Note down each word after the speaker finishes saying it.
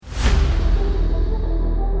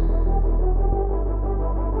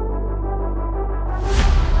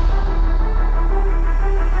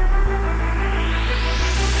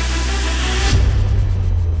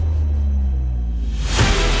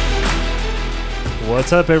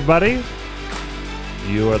What's up, everybody?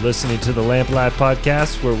 You are listening to the Lamplight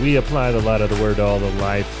Podcast, where we apply the light of the Word to all of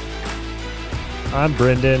life. I'm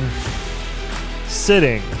Brendan,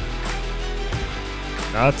 sitting,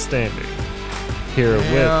 not standing, here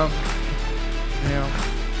with...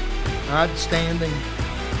 Not standing.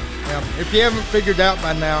 If you haven't figured out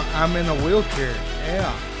by now, I'm in a wheelchair.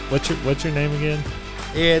 Yeah. What's your name again?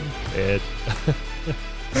 Ed.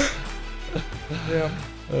 Yeah.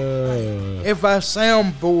 If I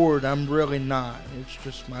sound bored, I'm really not. It's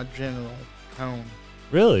just my general tone.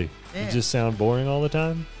 Really? Yeah. You just sound boring all the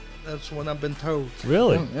time? That's what I've been told.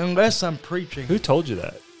 Really? Unless I'm preaching. Who told you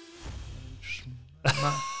that?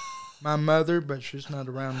 My mother, but she's not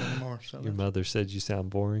around anymore. So Your mother said you sound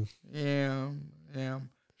boring? Yeah.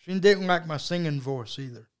 She didn't like my singing voice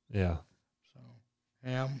either. Yeah. So,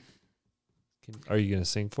 yeah. Are you going to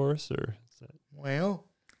sing for us? Or is that... Well,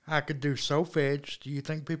 I could do solfege. Do you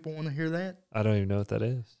think people want to hear that? I don't even know what that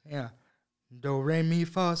is. Yeah. Do, re, mi,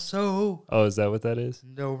 fa, sol. Oh, is that what that is?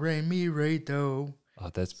 Do, re, mi, re, do. Oh,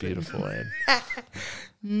 that's beautiful, Ed.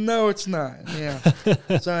 No, it's not. Yeah.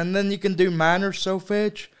 So, and then you can do minor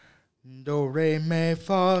solfege. Do, re, mi,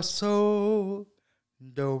 fa, sol.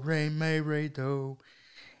 Do, re, mi, re, do.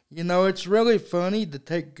 You know, it's really funny to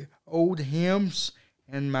take old hymns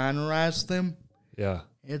and minorize them. Yeah.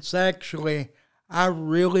 It's actually, I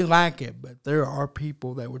really like it, but there are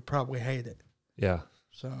people that would probably hate it. Yeah.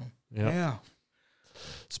 So, Yep. yeah.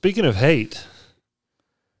 Speaking of hate,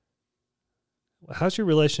 how's your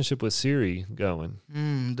relationship with Siri going?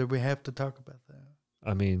 Do we have to talk about that?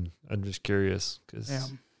 I mean, I'm just curious because it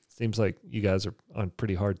seems like you guys are on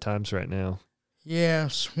pretty hard times right now.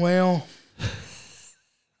 Yes, well,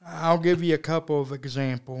 I'll give you a couple of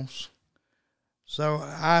examples. So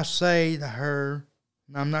I say to her,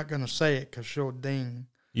 and I'm not going to say it because she'll ding.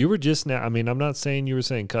 You were just now, I mean, I'm not saying you were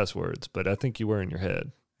saying cuss words, but I think you were in your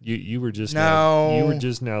head. You were just now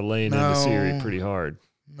laying into Siri pretty hard.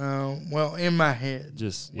 No, well, in my head.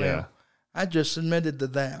 Yeah. I just admitted to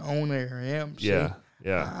that on air. Yeah.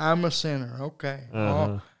 I'm a sinner. Okay.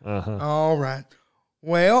 Uh-huh. All right.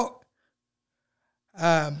 Well,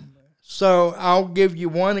 so I'll give you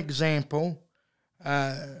one example,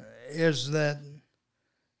 is that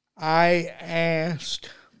I asked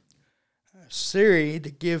Siri to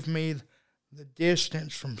give me the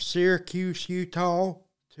distance from Syracuse, Utah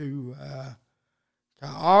to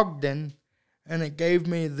Ogden, and it gave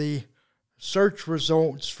me the search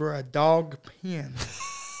results for a dog pen.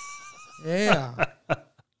 Yeah.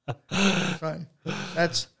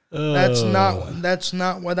 That's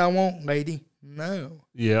not what I want, lady. No.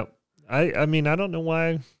 Yep. I mean, I don't know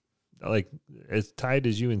why, like, as tight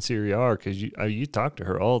as you and Siri are, because you talk to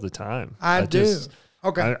her all the time. I do.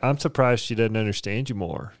 Okay. I'm surprised she doesn't understand you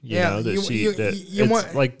more. You know,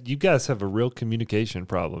 like you guys have a real communication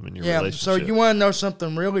problem in your relationship. So you want to know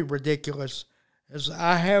something really ridiculous? Is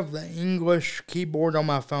I have the English keyboard on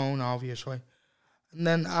my phone, obviously. And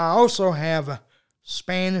then I also have a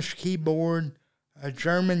Spanish keyboard, a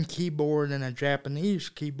German keyboard, and a Japanese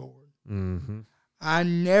keyboard. Mm-hmm. I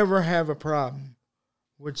never have a problem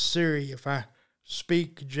with Siri. If I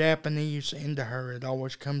speak Japanese into her, it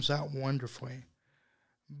always comes out wonderfully.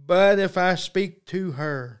 But if I speak to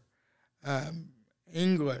her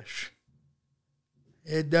English,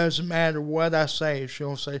 it doesn't matter what I say.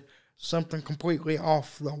 She'll say something completely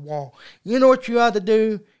off the wall. You know what you ought to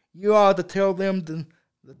do? You ought to tell them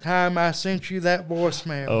the time I sent you that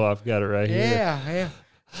voicemail. Oh, I've got it right here. Yeah.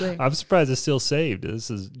 See, I'm surprised it's still saved. This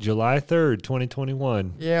is July 3rd,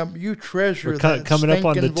 2021. Yeah, you treasure that coming up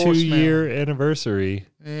on the 2-year anniversary.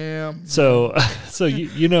 Yeah. So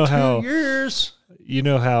you know how 2 years. You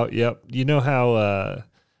know how. Yep. You know how.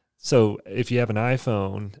 So if you have an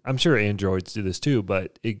iPhone, I'm sure Androids do this too.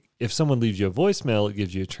 But if someone leaves you a voicemail, it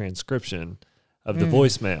gives you a transcription of the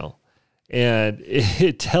voicemail, and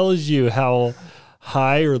it tells you how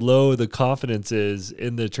high or low the confidence is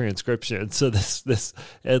in the transcription. So this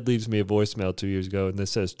Ed leaves me a voicemail 2 years ago, and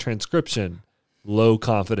this says transcription, low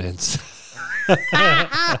confidence.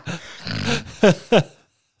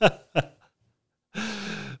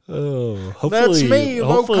 Oh, hopefully, that's me.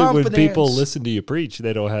 Hopefully, when people listen to you preach,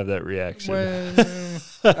 they don't have that reaction.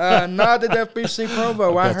 Not at FBC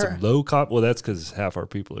Provo. I heard some low well, that's because half our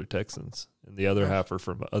people are Texans, and the other half are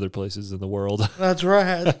from other places in the world. That's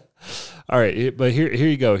right. All right, but here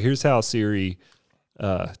you go. Here's how Siri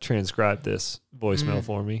transcribed this voicemail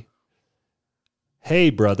for me. Hey,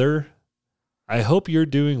 brother. I hope you're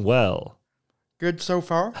doing well. Good so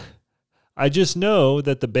far? I just know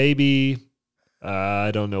that the baby... I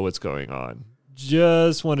don't know what's going on.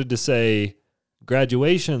 Just wanted to say,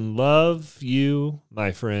 graduation, love you,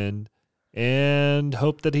 my friend. and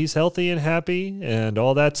hope that he's healthy and happy and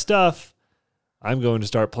all that stuff. I'm going to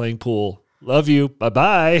start playing pool. Love you.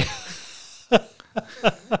 Bye-bye.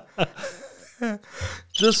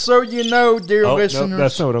 Just so you know, dear listeners. No,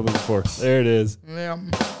 that's not what I'm looking for. There it is. Yeah.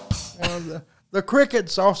 Well, the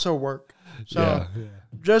crickets also work. So, yeah.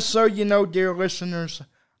 Just so you know, dear listeners,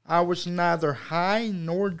 I was neither high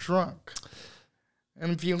nor drunk.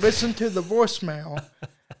 And if you listen to the voicemail,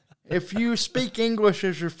 if you speak English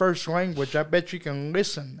as your first language, I bet you can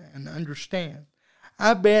listen and understand.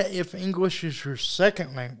 I bet if English is your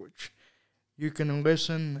second language, you can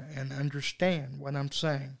listen and understand what I'm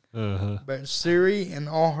saying. Uh-huh. But Siri, in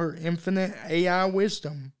all her infinite AI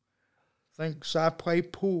wisdom, thinks I play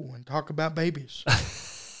pool and talk about babies.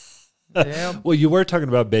 Yeah. Well, you were talking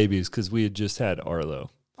about babies because we had just had Arlo.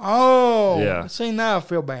 Oh, yeah. See, now I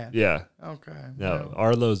feel bad. Yeah. Okay. No,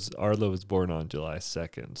 Arlo was born on July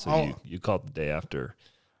 2nd, so you called the day after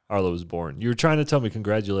Arlo was born. You were trying to tell me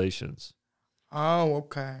congratulations. Oh,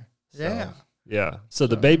 okay. Yeah. Yeah. So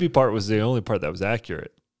the baby part was the only part that was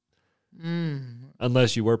accurate.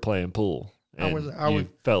 Unless you were playing pool. And you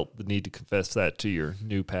felt the need to confess that to your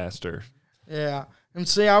new pastor. Yeah. And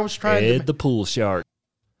see, I was trying Ed the pool shark.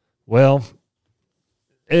 Well,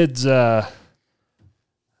 Ed's,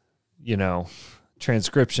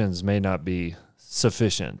 transcriptions may not be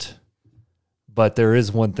sufficient, but there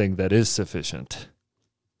is one thing that is sufficient.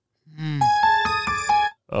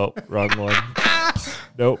 Oh, wrong one.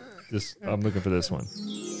 Nope. I'm looking for this one.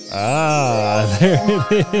 Ah,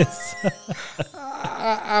 there it is.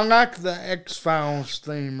 I like the X-Files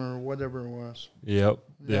theme or whatever it was. Yep.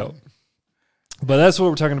 But that's what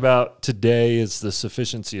we're talking about today is the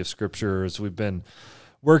sufficiency of Scripture as we've been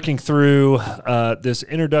working through this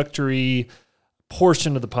introductory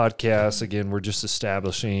portion of the podcast. Again, we're just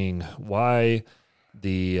establishing why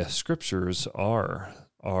the Scriptures are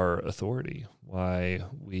our authority, why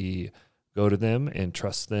we go to them and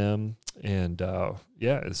trust them. And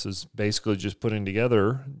this is basically just putting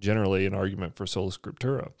together generally an argument for sola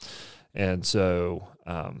scriptura. And so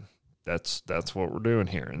that's what we're doing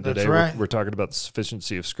here. And today we're talking about the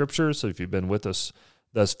sufficiency of Scripture. So if you've been with us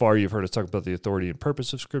thus far, you've heard us talk about the authority and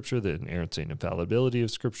purpose of Scripture, the inerrancy and infallibility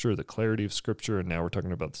of Scripture, the clarity of Scripture, and now we're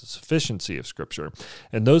talking about the sufficiency of Scripture.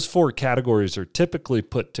 And those four categories are typically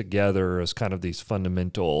put together as kind of these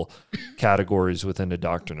fundamental categories within the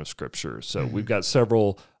doctrine of Scripture. So we've got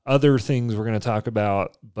several other things we're going to talk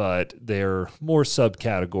about, but they're more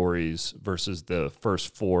subcategories versus the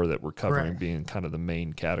first four that we're covering being kind of the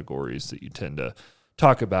main categories that you tend to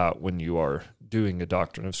talk about when you are doing a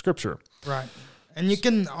doctrine of Scripture. Right. And you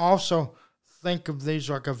can also think of these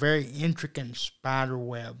like a very intricate spider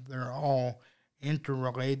web. They're all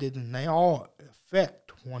interrelated and they all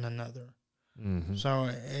affect one another. Mm-hmm. So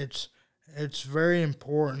it's very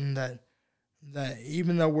important that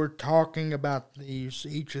even though we're talking about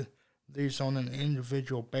each of these on an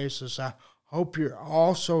individual basis, I hope you're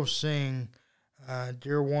also seeing,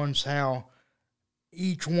 dear ones, how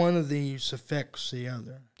each one of these affects the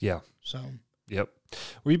other. Yeah. So. Yep.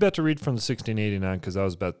 Were you about to read from the 1689? Because I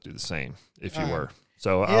was about to do the same, if you were.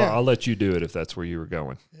 So I'll let you do it if that's where you were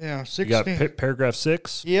going. Yeah, 16. You got paragraph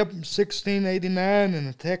 6? Yep, 1689 in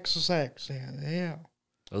a Texas accent. Yeah.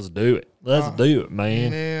 Let's do it. Let's do it,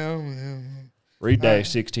 man. Yeah. Read that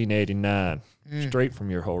 1689. Straight from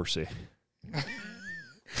your horsey.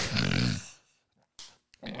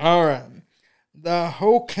 All right. The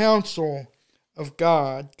whole counsel of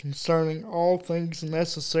God concerning all things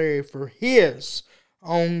necessary for His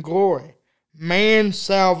own glory, man's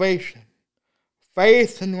salvation,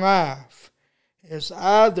 faith, and life is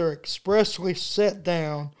either expressly set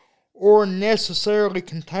down or necessarily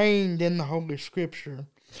contained in the Holy Scripture,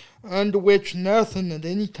 unto which nothing at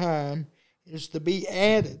any time is to be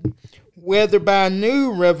added, whether by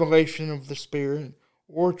new revelation of the Spirit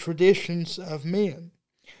or traditions of men.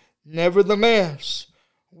 Nevertheless,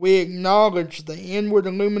 we acknowledge the inward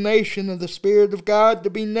illumination of the Spirit of God to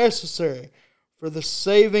be necessary for the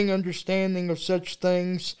saving understanding of such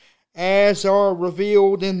things as are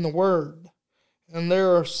revealed in the Word. And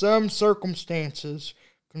there are some circumstances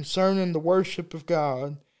concerning the worship of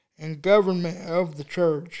God and government of the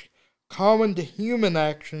church, common to human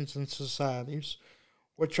actions and societies,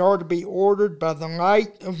 which are to be ordered by the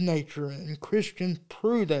light of nature and Christian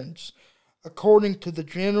prudence, according to the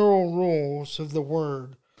general rules of the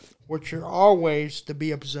Word, which are always to be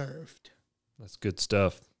observed. That's good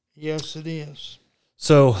stuff. Yes, it is.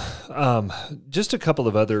 So, just a couple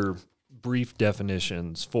of other brief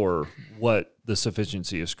definitions for what the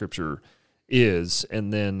sufficiency of Scripture is,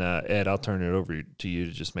 and then, Ed, I'll turn it over to you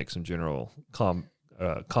to just make some general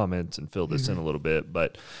comments and fill this in a little bit.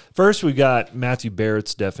 But first, we got Matthew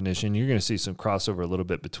Barrett's definition. You're going to see some crossover a little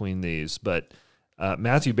bit between these, but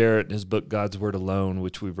Matthew Barrett, in his book God's Word Alone,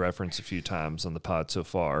 which we've referenced a few times on the pod so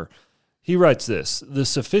far, he writes this: the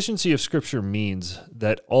sufficiency of Scripture means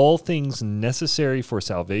that all things necessary for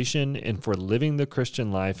salvation and for living the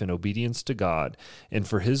Christian life in obedience to God and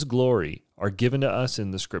for His glory are given to us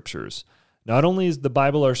in the Scriptures. Not only is the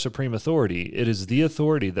Bible our supreme authority, it is the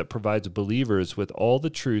authority that provides believers with all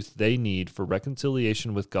the truth they need for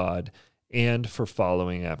reconciliation with God and for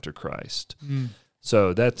following after Christ.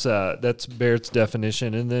 So that's Barrett's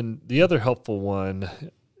definition. And then the other helpful one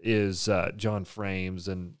is John Frame's,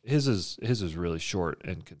 and his is really short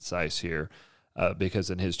and concise here, because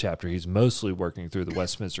in his chapter he's mostly working through the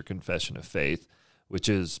Westminster Confession of Faith, which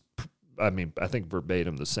is, I think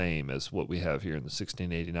verbatim the same as what we have here in the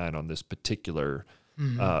 1689 on this particular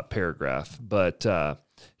paragraph. But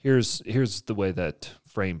here's the way that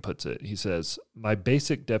Frame puts it. He says, "My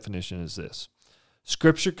basic definition is this: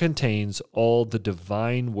 Scripture contains all the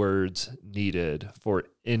divine words needed for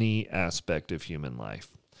any aspect of human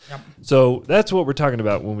life." Yep. So that's what we're talking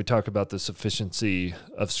about when we talk about the sufficiency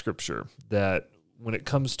of Scripture, that when it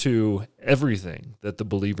comes to everything that the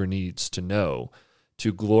believer needs to know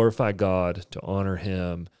to glorify God, to honor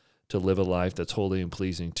Him, to live a life that's holy and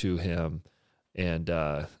pleasing to Him, and,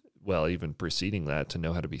 even preceding that, to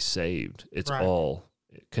know how to be saved, it's all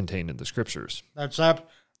contained in the Scriptures.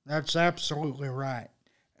 That's absolutely right.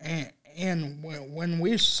 And when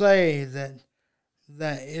we say that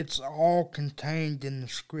it's all contained in the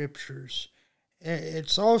Scriptures,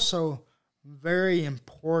 it's also very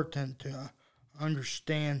important to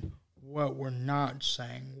understand what we're not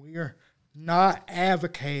saying. We are not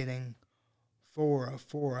advocating for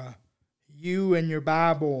a you and your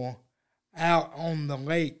Bible out on the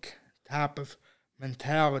lake type of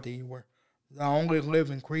mentality where the only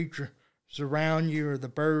living creatures around you are the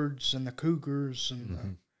birds and the cougars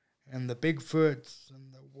and the Bigfoots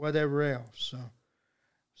and the whatever else.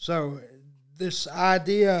 So this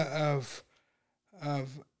idea of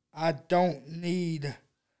I don't need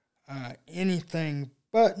anything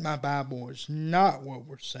but my Bible is not what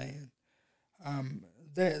we're saying.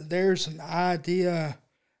 There's an idea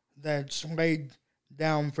that's laid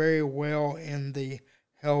down very well in the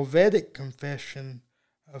Helvetic Confession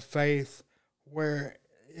of Faith, where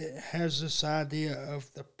it has this idea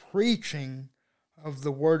of the preaching of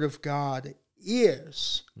the Word of God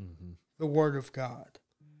is the Word of God.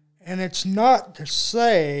 And it's not to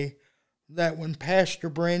say that when Pastor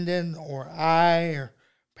Brendan or I or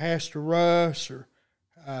Pastor Russ or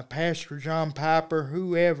Pastor John Piper,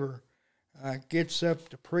 whoever, gets up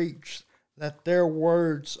to preach, that their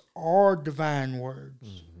words are divine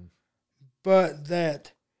words, but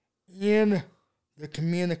that in the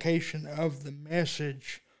communication of the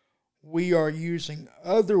message, we are using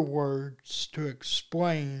other words to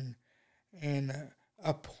explain and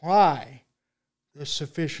apply the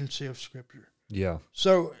sufficiency of Scripture. Yeah.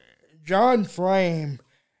 So John Frame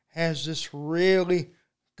has this really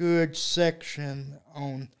good section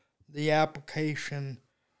on the application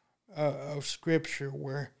of Scripture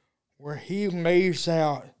where he lays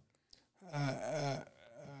out a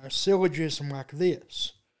syllogism like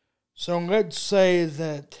this. So let's say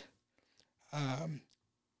that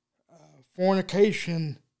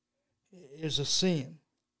fornication is a sin.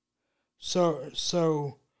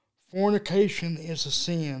 So fornication is a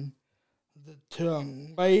sin. To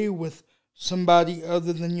lay with somebody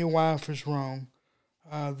other than your wife is wrong.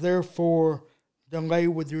 Therefore, to lay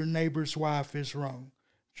with your neighbor's wife is wrong.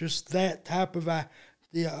 Just that type of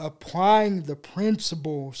idea, applying the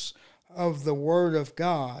principles of the Word of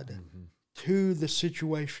God to the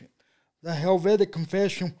situation. The Helvetic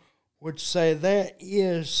Confession would say that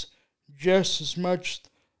is just as much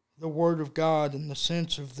the Word of God in the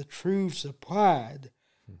sense of the truths applied,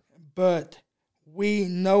 but we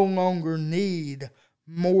no longer need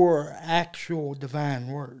more actual divine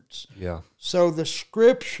words. Yeah. So the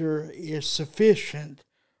Scripture is sufficient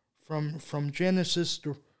from Genesis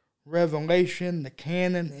to Revelation. The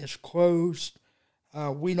canon is closed.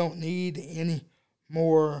 We don't need any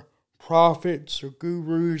more prophets or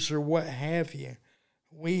gurus or what have you.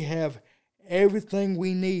 We have everything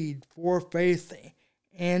we need for faith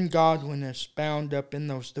and godliness bound up in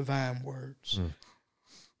those divine words.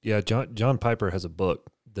 Yeah, John Piper has a book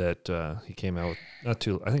that he came out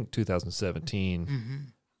with, I think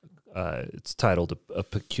 2017. It's titled A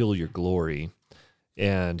Peculiar Glory,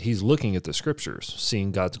 and he's looking at the Scriptures,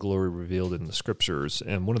 seeing God's glory revealed in the Scriptures.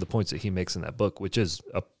 And one of the points that he makes in that book, which is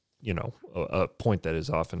a point that is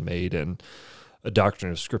often made in a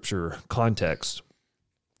doctrine of Scripture context,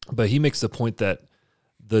 but he makes the point that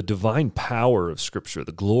the divine power of Scripture,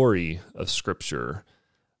 the glory of Scripture,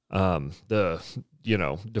 the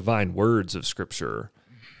divine words of Scripture,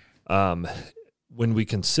 when we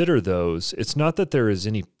consider those, it's not that there is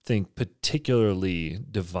anything particularly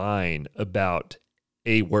divine about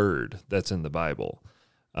a word that's in the Bible.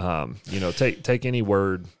 Take any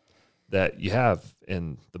word that you have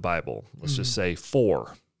in the Bible. Let's just say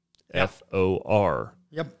for, F-O-R.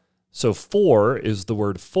 Yep. So for is the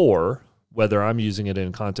word for, whether I'm using it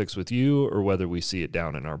in context with you or whether we see it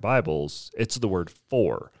down in our Bibles, it's the word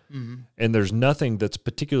for. Mm-hmm. And there's nothing that's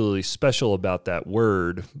particularly special about that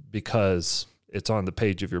word because it's on the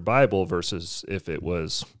page of your Bible versus if it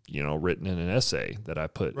was, written in an essay that I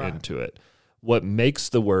put into it. What makes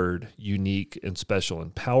the word unique and special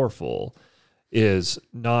and powerful is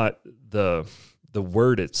not the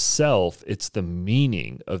word itself, it's the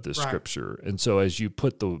meaning of the Scripture. And so as you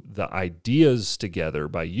put the ideas together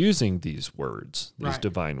by using these words, these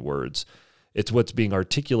divine words, it's what's being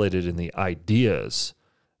articulated in the ideas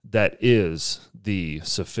that is the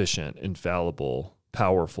sufficient, infallible,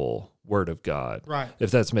 powerful Word of God,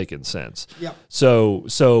 if that's making sense. Yep.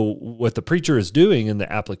 So what the preacher is doing in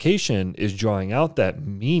the application is drawing out that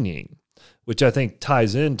meaning, which I think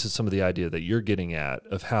ties into some of the idea that you're getting at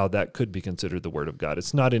of how that could be considered the Word of God.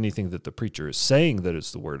 It's not anything that the preacher is saying that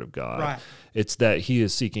it's the Word of God. Right. It's that he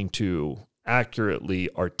is seeking to accurately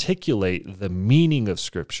articulate the meaning of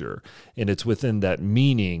Scripture, and it's within that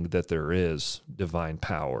meaning that there is divine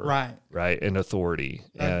power, right, and authority,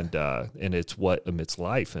 and it's what emits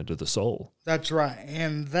life into the soul. That's right,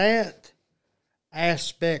 and that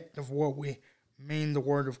aspect of what we mean the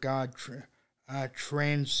Word of God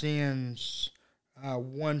transcends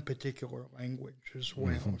one particular language as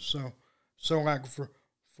well. Mm-hmm. So like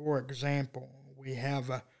for example, we have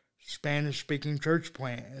a Spanish-speaking church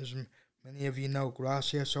plant, as many of you know,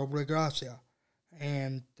 gracia sobre gracia.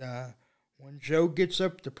 And when Joe gets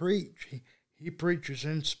up to preach, he preaches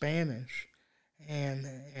in Spanish,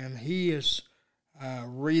 and he is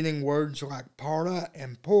reading words like para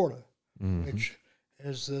and porta, which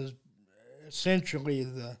is essentially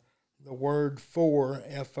the word for,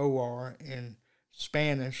 F-O-R, in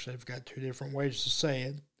Spanish. They've got two different ways to say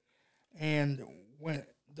it. And when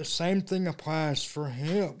the same thing applies for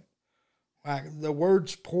him. Like the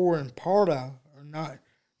words por and parta are not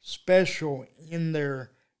special in their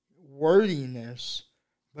wordiness,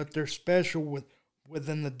 but they're special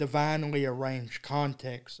within the divinely arranged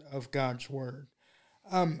context of God's Word.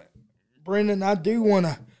 Brendan, I do want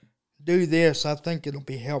to do this. I think it'll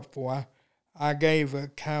be helpful. I gave a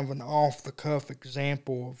kind of an off-the-cuff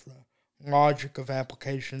example of the logic of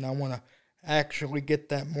application. I want to actually get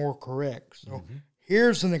that more correct. So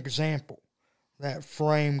here's an example that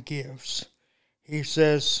Frame gives. He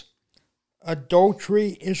says,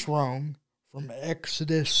 adultery is wrong, from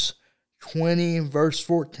Exodus 20, verse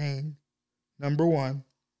 14, number 1.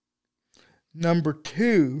 Number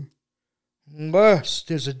 2, lust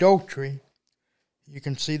is adultery. You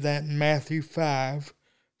can see that in Matthew 5,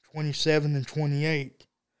 27 and 28.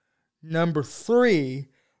 Number 3,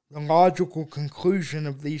 the logical conclusion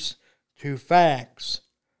of these two facts,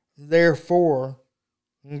 therefore,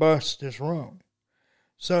 lust is wrong.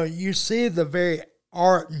 So you see the very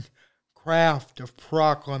art and craft of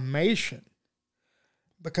proclamation,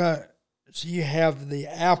 because you have the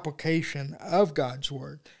application of God's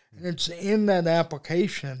Word. And it's in that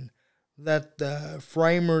application that the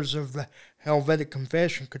framers of the Helvetic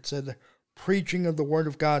Confession could say the preaching of the Word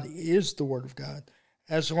of God is the Word of God.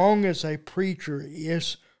 As long as a preacher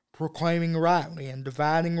is proclaiming rightly and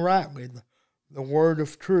dividing rightly the word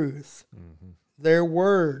of truth, their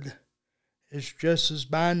word is just as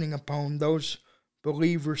binding upon those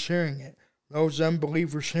believers hearing it. Those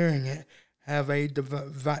unbelievers hearing it have a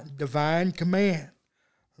divine command,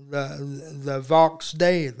 the Vox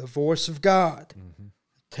Dei, the voice of God,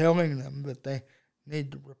 telling them that they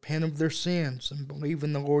need to repent of their sins and believe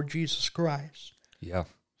in the Lord Jesus Christ. Yeah.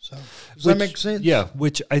 So, does that make sense? Yeah,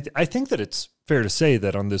 which I think that it's fair to say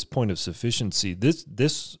that on this point of sufficiency,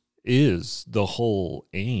 this is the whole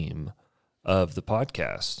aim of the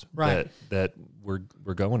podcast that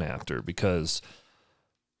we're going after, because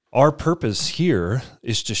our purpose here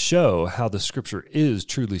is to show how the Scripture is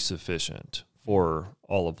truly sufficient for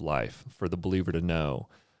all of life, for the believer to know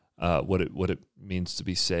what it means to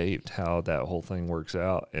be saved, how that whole thing works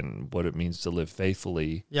out, and what it means to live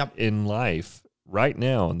faithfully in life right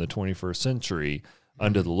now in the 21st century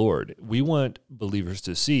under the Lord. We want believers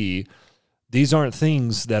to see these aren't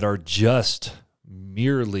things that are just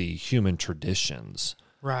merely human traditions.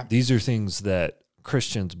 Right. These are things that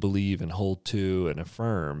Christians believe and hold to and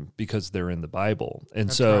affirm because they're in the Bible.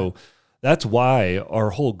 And That's why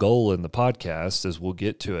our whole goal in the podcast, as we'll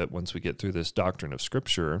get to it once we get through this doctrine of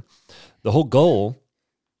Scripture, the whole goal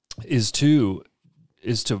is to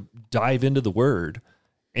dive into the Word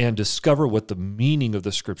and discover what the meaning of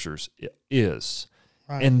the Scriptures is.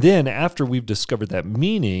 Right. And then after we've discovered that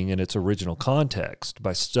meaning in its original context,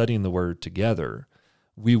 by studying the Word together,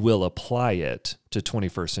 we will apply it to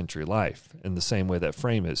 21st century life in the same way that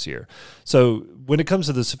Frame is here. So when it comes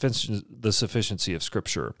to the sufficiency of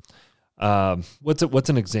Scripture, what's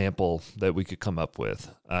an example that we could come up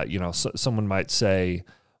with? Someone might say,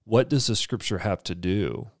 what does the Scripture have to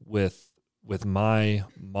do with my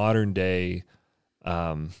modern day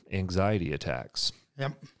anxiety attacks?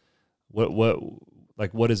 Yep.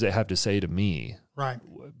 What does it have to say to me? Right.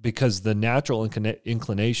 Because the natural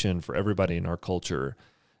inclination for everybody in our culture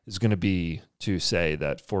is going to be to say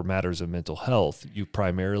that for matters of mental health, you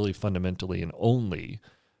primarily, fundamentally, and only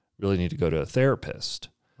really need to go to a therapist.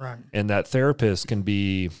 Right. And that therapist can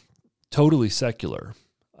be totally secular,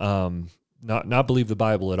 not believe the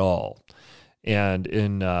Bible at all. And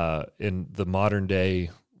in the modern day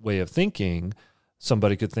way of thinking,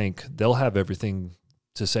 somebody could think they'll have everything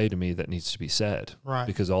to say to me that needs to be said, right?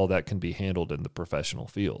 Because all that can be handled in the professional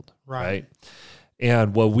field, right?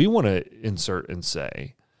 And what we want to insert and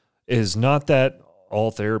say is not that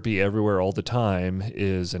all therapy everywhere all the time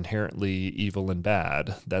is inherently evil and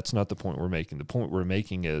bad. That's not the point we're making. The point we're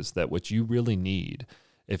making is that what you really need,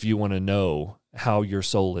 if you want to know how your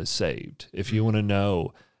soul is saved, if you want to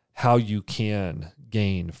know how you can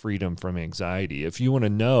gain freedom from anxiety, if you want to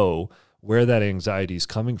know where that anxiety is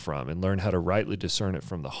coming from and learn how to rightly discern it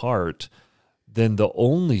from the heart, then the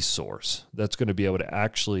only source that's going to be able to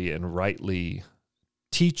actually and rightly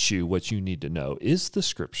teach you what you need to know is the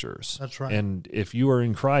Scriptures. That's right. And if you are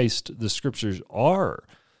in Christ, the Scriptures are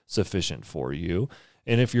sufficient for you.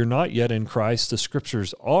 And if you're not yet in Christ, the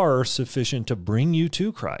Scriptures are sufficient to bring you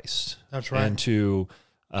to Christ. That's right. And to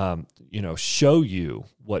show you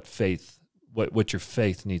what your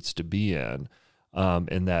faith needs to be in.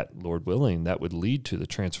 And that, Lord willing, that would lead to the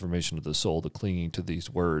transformation of the soul, the clinging to these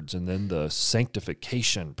words, and then the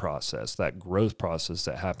sanctification process, that growth process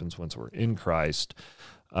that happens once we're in Christ,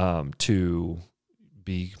 to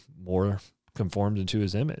be more conformed into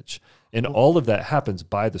His image. And all of that happens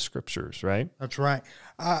by the Scriptures, right? That's right.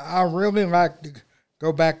 I really like to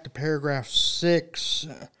go back to paragraph 6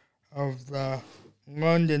 of the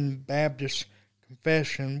London Baptist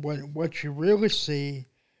Confession. What you really see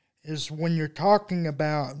is when you're talking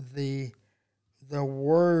about the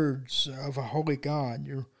words of a holy God,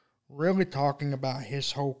 you're really talking about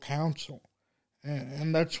His whole counsel.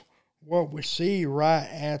 And that's what we see right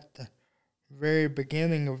at the very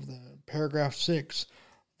beginning of the paragraph 6.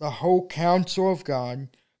 The whole counsel of God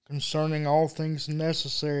concerning all things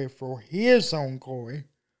necessary for His own glory,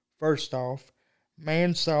 first off,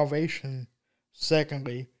 man's salvation,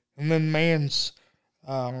 secondly, and then man's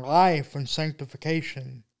life and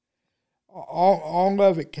sanctification. All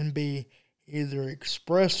of it can be either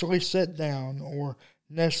expressly set down or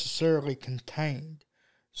necessarily contained.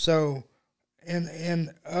 So, in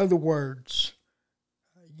other words,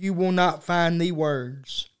 you will not find the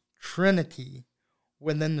words Trinity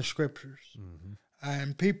within the Scriptures. Mm-hmm.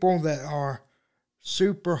 And people that are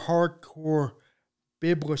super hardcore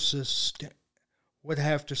biblicists would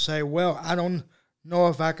have to say, well, I don't know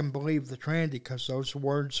if I can believe the Trinity because those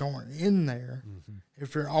words aren't in there, mm-hmm.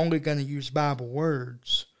 if you're only going to use Bible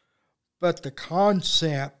words. But the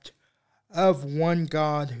concept of one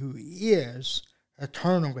God who is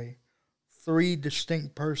eternally three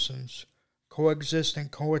distinct persons,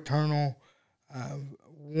 coexistent, co-eternal,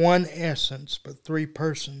 one essence, but three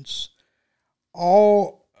persons,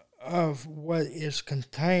 all of what is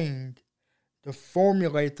contained to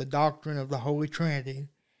formulate the doctrine of the Holy Trinity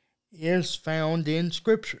is found in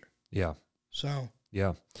Scripture. Yeah. So.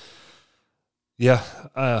 Yeah. Yeah.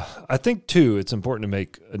 I think, too, it's important to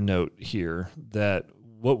make a note here that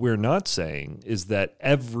what we're not saying is that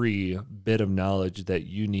every bit of knowledge that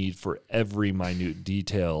you need for every minute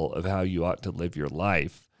detail of how you ought to live your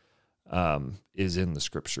life is in the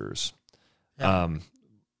Scriptures. Yeah.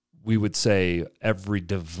 We would say every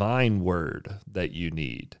divine word that you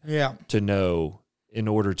need to know in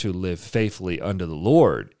order to live faithfully unto the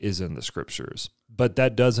Lord is in the Scriptures. But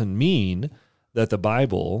that doesn't mean that the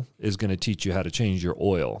Bible is going to teach you how to change your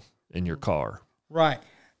oil in your car. Right.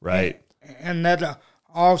 Right. And that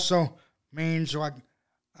also means, like,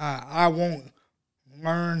 I won't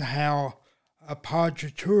learn how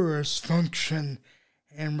appoggiaturas function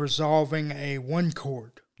in resolving a one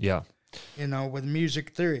chord. Yeah. With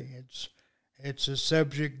music theory. It's a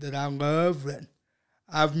subject that I love, that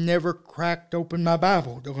I've never cracked open my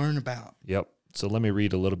Bible to learn about. Yep. So let me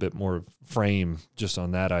read a little bit more frame just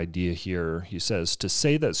on that idea here. He says, to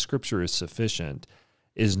say that Scripture is sufficient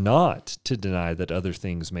is not to deny that other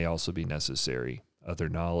things may also be necessary, other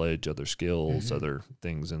knowledge, other skills, other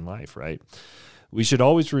things in life, right? We should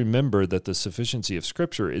always remember that the sufficiency of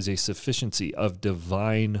Scripture is a sufficiency of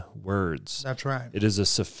divine words. That's right. It is a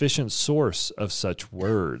sufficient source of such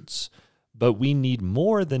words. But we need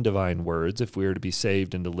more than divine words if we are to be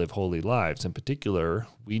saved and to live holy lives. In particular,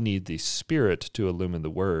 we need the Spirit to illumine the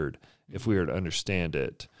Word if we are to understand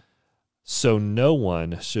it. So no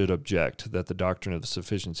one should object that the doctrine of the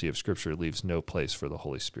sufficiency of Scripture leaves no place for the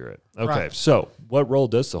Holy Spirit. Okay, Right. So what role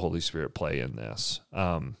does the Holy Spirit play in this?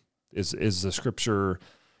 Is the Scripture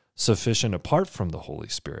sufficient apart from the Holy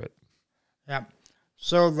Spirit? Yeah.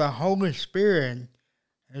 So the Holy Spirit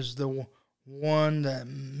is the one that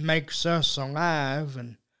makes us alive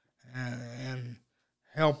and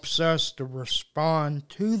helps us to respond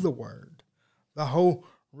to the Word. The whole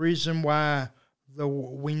reason why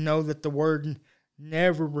we know that the Word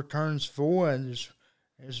never returns void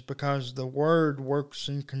is because the Word works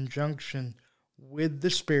in conjunction with the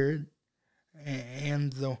Spirit,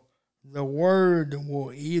 and the Word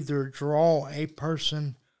will either draw a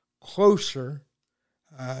person closer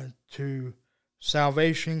to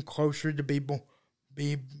salvation, closer to be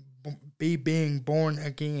being born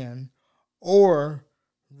again, or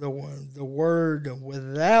the Word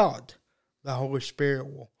without the Holy Spirit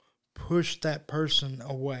will push that person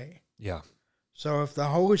away. Yeah. So if the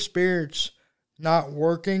Holy Spirit's not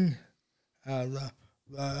working, the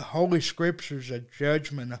Holy Scripture's a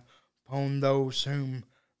judgment upon those whom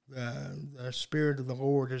the Spirit of the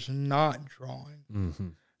Lord is not drawing. Mm-hmm.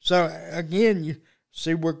 So again, you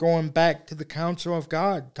see, we're going back to the counsel of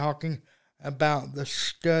God, talking about the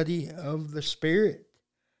study of the Spirit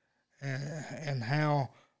and how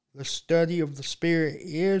the study of the Spirit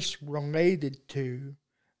is related to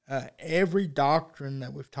every doctrine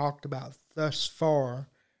that we've talked about thus far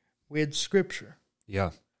with Scripture. Yeah.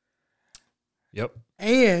 Yep.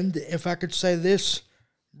 And if I could say this,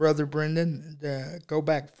 Brother Brendan,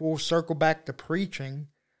 circle back to preaching,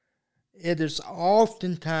 it is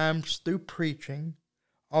oftentimes through preaching,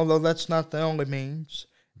 although that's not the only means.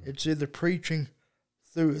 It's either preaching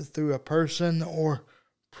through a person or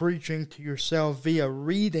preaching to yourself via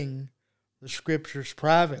reading the Scriptures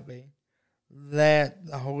privately, that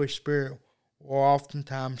the Holy Spirit will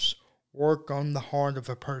oftentimes work on the heart of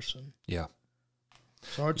a person. Yeah.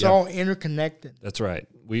 So it's all interconnected. That's right.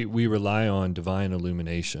 We rely on divine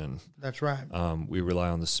illumination. That's right. We rely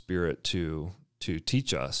on the Spirit to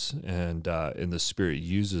teach us, and the Spirit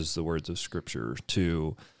uses the words of Scripture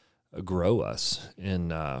to grow us in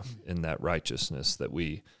that righteousness that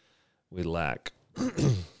we lack.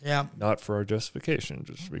 Yeah. Not for our justification,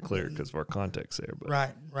 just to be clear, because of our context there.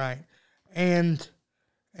 But. Right. And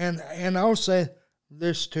I'll say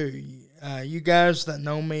this too. You guys that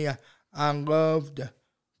know me, I love to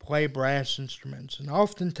play brass instruments, and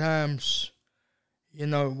oftentimes,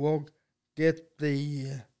 we'll get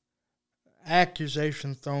the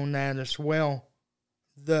accusation thrown at us. Well,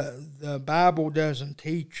 the Bible doesn't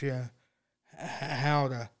teach you how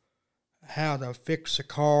to fix a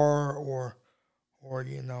car or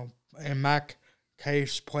in my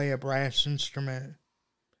case, play a brass instrument.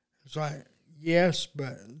 It's like, yes,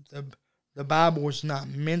 but the Bible is not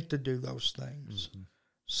meant to do those things. Mm-hmm.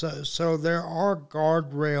 So there are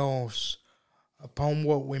guardrails upon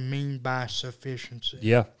what we mean by sufficiency.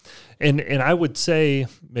 Yeah. And I would say,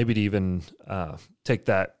 maybe to even take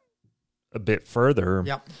that a bit further,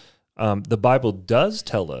 Yep. The Bible does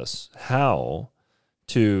tell us how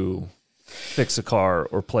to fix a car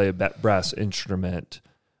or play a brass instrument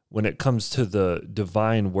when it comes to the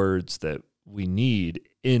divine words that we need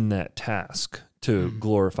in that task to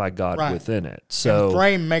glorify God within it. So and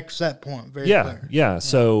Frame makes that point very clear. Yeah.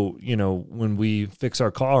 So, when we fix our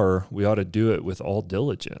car, we ought to do it with all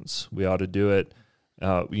diligence. We ought to do it,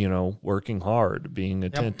 working hard, being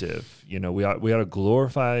attentive. Yep. We ought to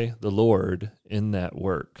glorify the Lord in that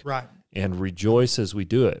work. Right. And rejoice as we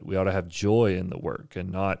do it. We ought to have joy in the work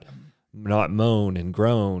and not moan and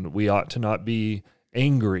groan. We ought to not be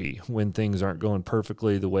angry when things aren't going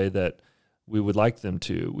perfectly the way that we would like them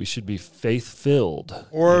to. We should be faith-filled,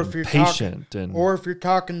 or if you're patient, or if you're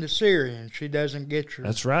talking to Siri and she doesn't get your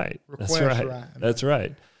That's right. right. That's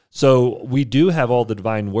right. So we do have all the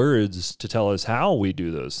divine words to tell us how we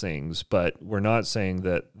do those things, but we're not saying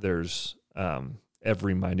that there's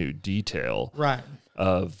every minute detail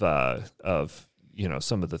of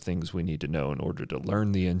some of the things we need to know in order to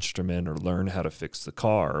learn the instrument or learn how to fix the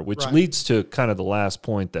car, which leads to kind of the last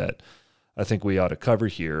point that I think we ought to cover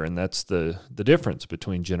here, and that's the difference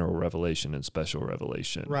between general revelation and special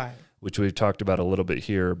revelation, Right. which we've talked about a little bit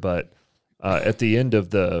here. But at the end of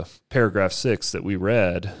the paragraph 6 that we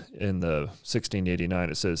read in the 1689,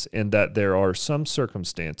 it says, "And that there are some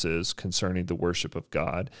circumstances concerning the worship of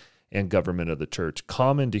God and government of the church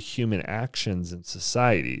common to human actions and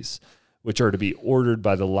societies, which are to be ordered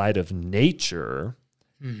by the light of nature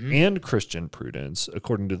and Christian prudence,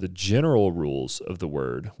 according to the general rules of the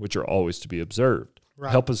word, which are always to be observed."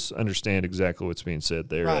 Right. Help us understand exactly what's being said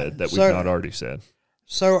there, Right. Ed, that we've So- not already said.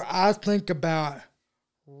 So I think about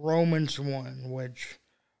Romans 1, which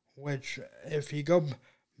if you go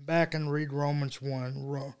back and read Romans 1,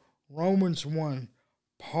 Romans 1,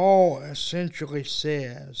 Paul essentially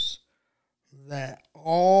says that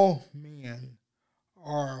all men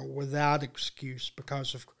are without excuse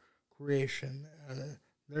because of creation.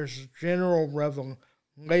 There's general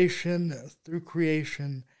revelation through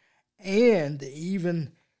creation, and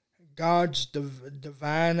even God's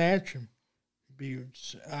divine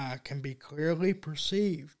attributes can be clearly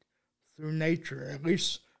perceived through nature, at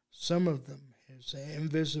least some of them, his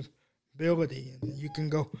invisibility. And you can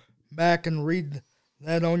go back and read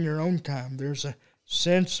that on your own time. There's a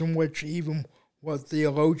sense in which even what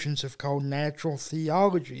theologians have called natural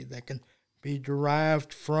theology that can be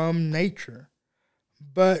derived from nature.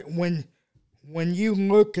 But when you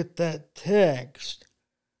look at that text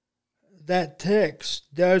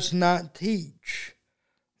does not teach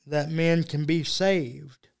that men can be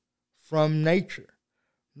saved from nature.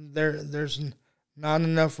 There's not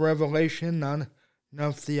enough revelation, not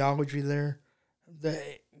enough theology there.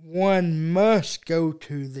 One must go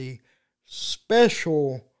to the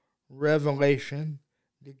special revelation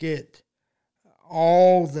to get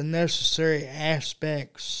all the necessary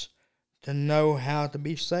aspects to know how to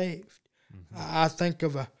be saved. I think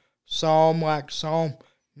of a psalm like Psalm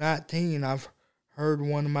 19. I've heard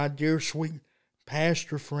one of my dear sweet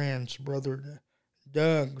pastor friends, Brother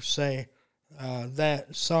Doug, say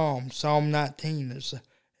that Psalm 19,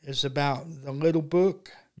 is about the little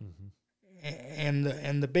book and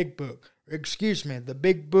the big book. Excuse me, the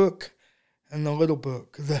big book and the little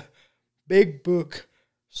book. The big book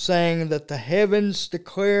saying that the heavens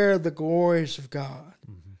declare the glories of God.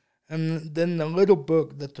 And then the little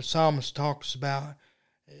book that the psalmist talks about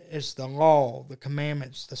is the law, the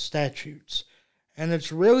commandments, the statutes. And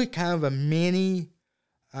it's really kind of a mini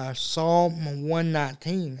Psalm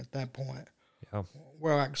 119 at that point. Yeah.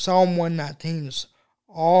 Where like Psalm 119 is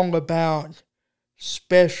all about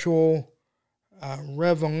special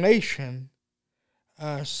revelation.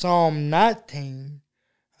 Psalm 19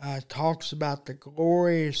 talks about the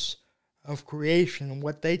glories of creation and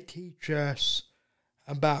what they teach us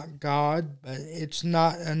about God, but it's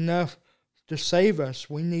not enough to save us.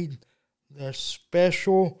 We need the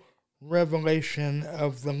special revelation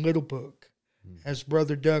of the little book, as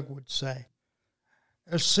Brother Doug would say.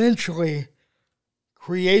 Essentially,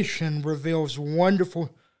 creation reveals wonderful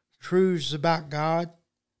truths about God,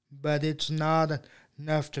 but it's not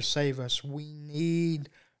enough to save us. We need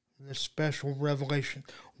the special revelation.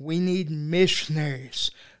 We need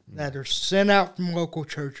missionaries that are sent out from local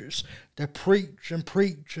churches to preach and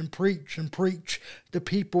preach and preach and preach to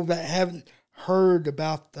people that haven't heard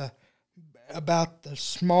about the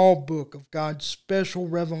small book of God's special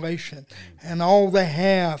revelation. And all they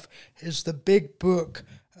have is the big book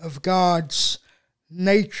of God's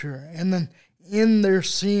nature. And then in their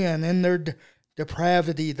sin, in their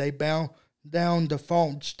depravity, they bow down to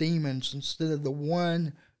false demons instead of the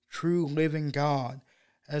one true living God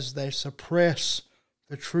as they suppress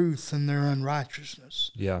the truth in their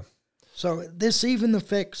unrighteousness. Yeah. So this even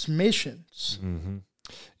affects missions. Mm-hmm.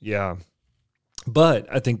 Yeah.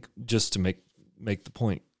 But I think just to make the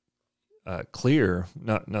point clear,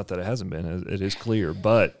 not that it hasn't been, it is clear,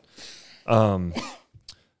 but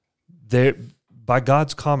there, by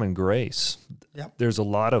God's common grace, Yep. there's a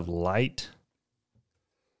lot of light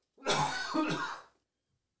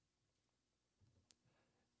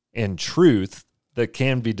and truth that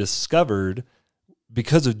can be discovered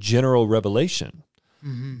because of general revelation.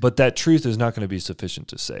 Mm-hmm. But that truth is not going to be sufficient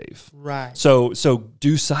to save. Right. So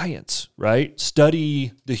do science, right?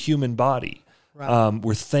 Study the human body. Right.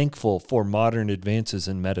 We're thankful for modern advances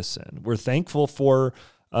in medicine. We're thankful for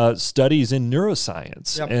studies in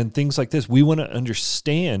neuroscience and things like this. We want to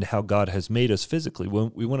understand how God has made us physically.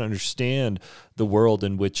 We want to understand the world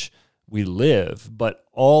in which we live. But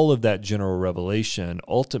all of that general revelation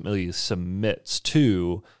ultimately submits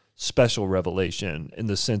to special revelation in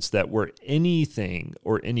the sense that where anything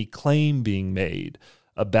or any claim being made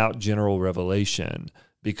about general revelation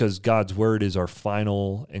because God's word is our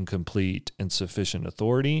final and complete and sufficient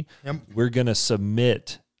authority. Yep. We're going to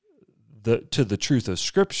submit to the truth of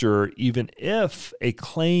Scripture, even if a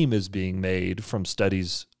claim is being made from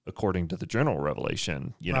studies according to the general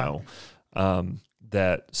revelation,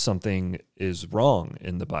 that something is wrong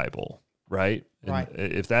in the Bible, right? And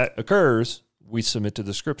if that occurs, we submit to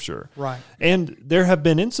the Scripture. Right. And there have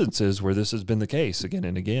been instances where this has been the case again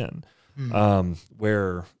and again,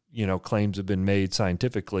 where claims have been made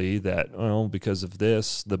scientifically that, because of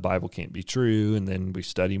this, the Bible can't be true. And then we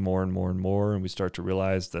study more and more and more, and we start to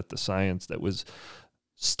realize that the science that was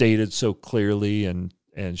stated so clearly and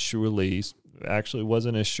surely actually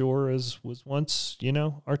wasn't as sure as was once,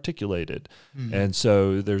 articulated. And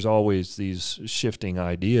so there's always these shifting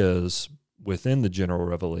ideas within the general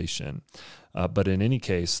revelation. But in any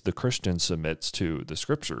case, the Christian submits to the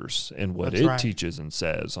Scriptures and what it teaches and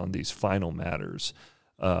says on these final matters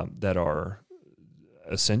that are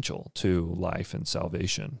essential to life and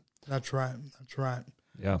salvation. That's right.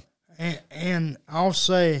 Yeah. And I'll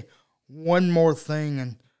say one more thing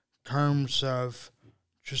in terms of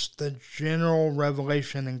just the general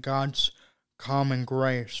revelation and God's common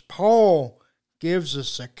grace. Paul gives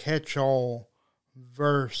us a catch-all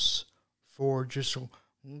verse for just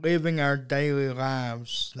living our daily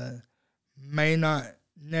lives that may not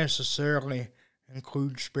necessarily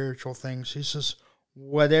include spiritual things. He says,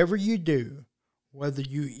 whatever you do, whether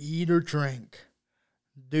you eat or drink,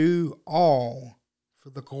 do all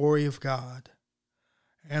for the glory of God.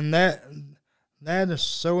 And that is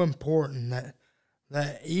so important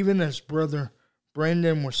that even as Brother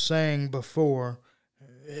Brendan was saying before,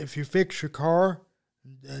 if you fix your car,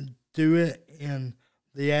 do it in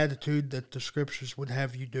the attitude that the Scriptures would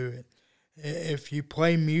have you do it. If you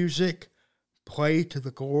play music, play to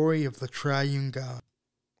the glory of the triune God.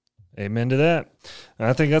 Amen to that.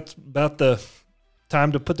 I think that's about the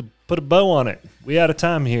time to put a bow on it. We out of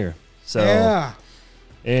time here. So yeah.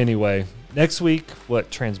 Anyway, next week,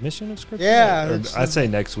 transmission of Scripture? Yeah. I'd say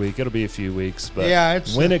next week. It'll be a few weeks, but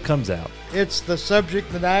when it comes out. It's the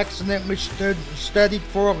subject that I accidentally studied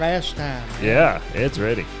for last time. Yeah, it's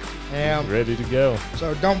ready. Yeah. It's ready to go.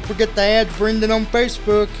 So don't forget to add Brendan on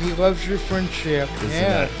Facebook. He loves your friendship. Isn't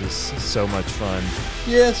that just so much fun?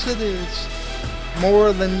 Yes, it is.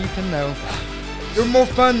 More than you can know. You're more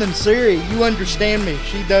fun than Siri. You understand me.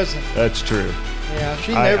 She doesn't. That's true. Yeah,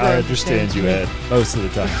 she never I understand you, Ed, most of the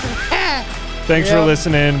time. Thanks for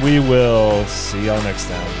listening. We will see y'all next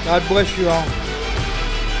time. God bless you all.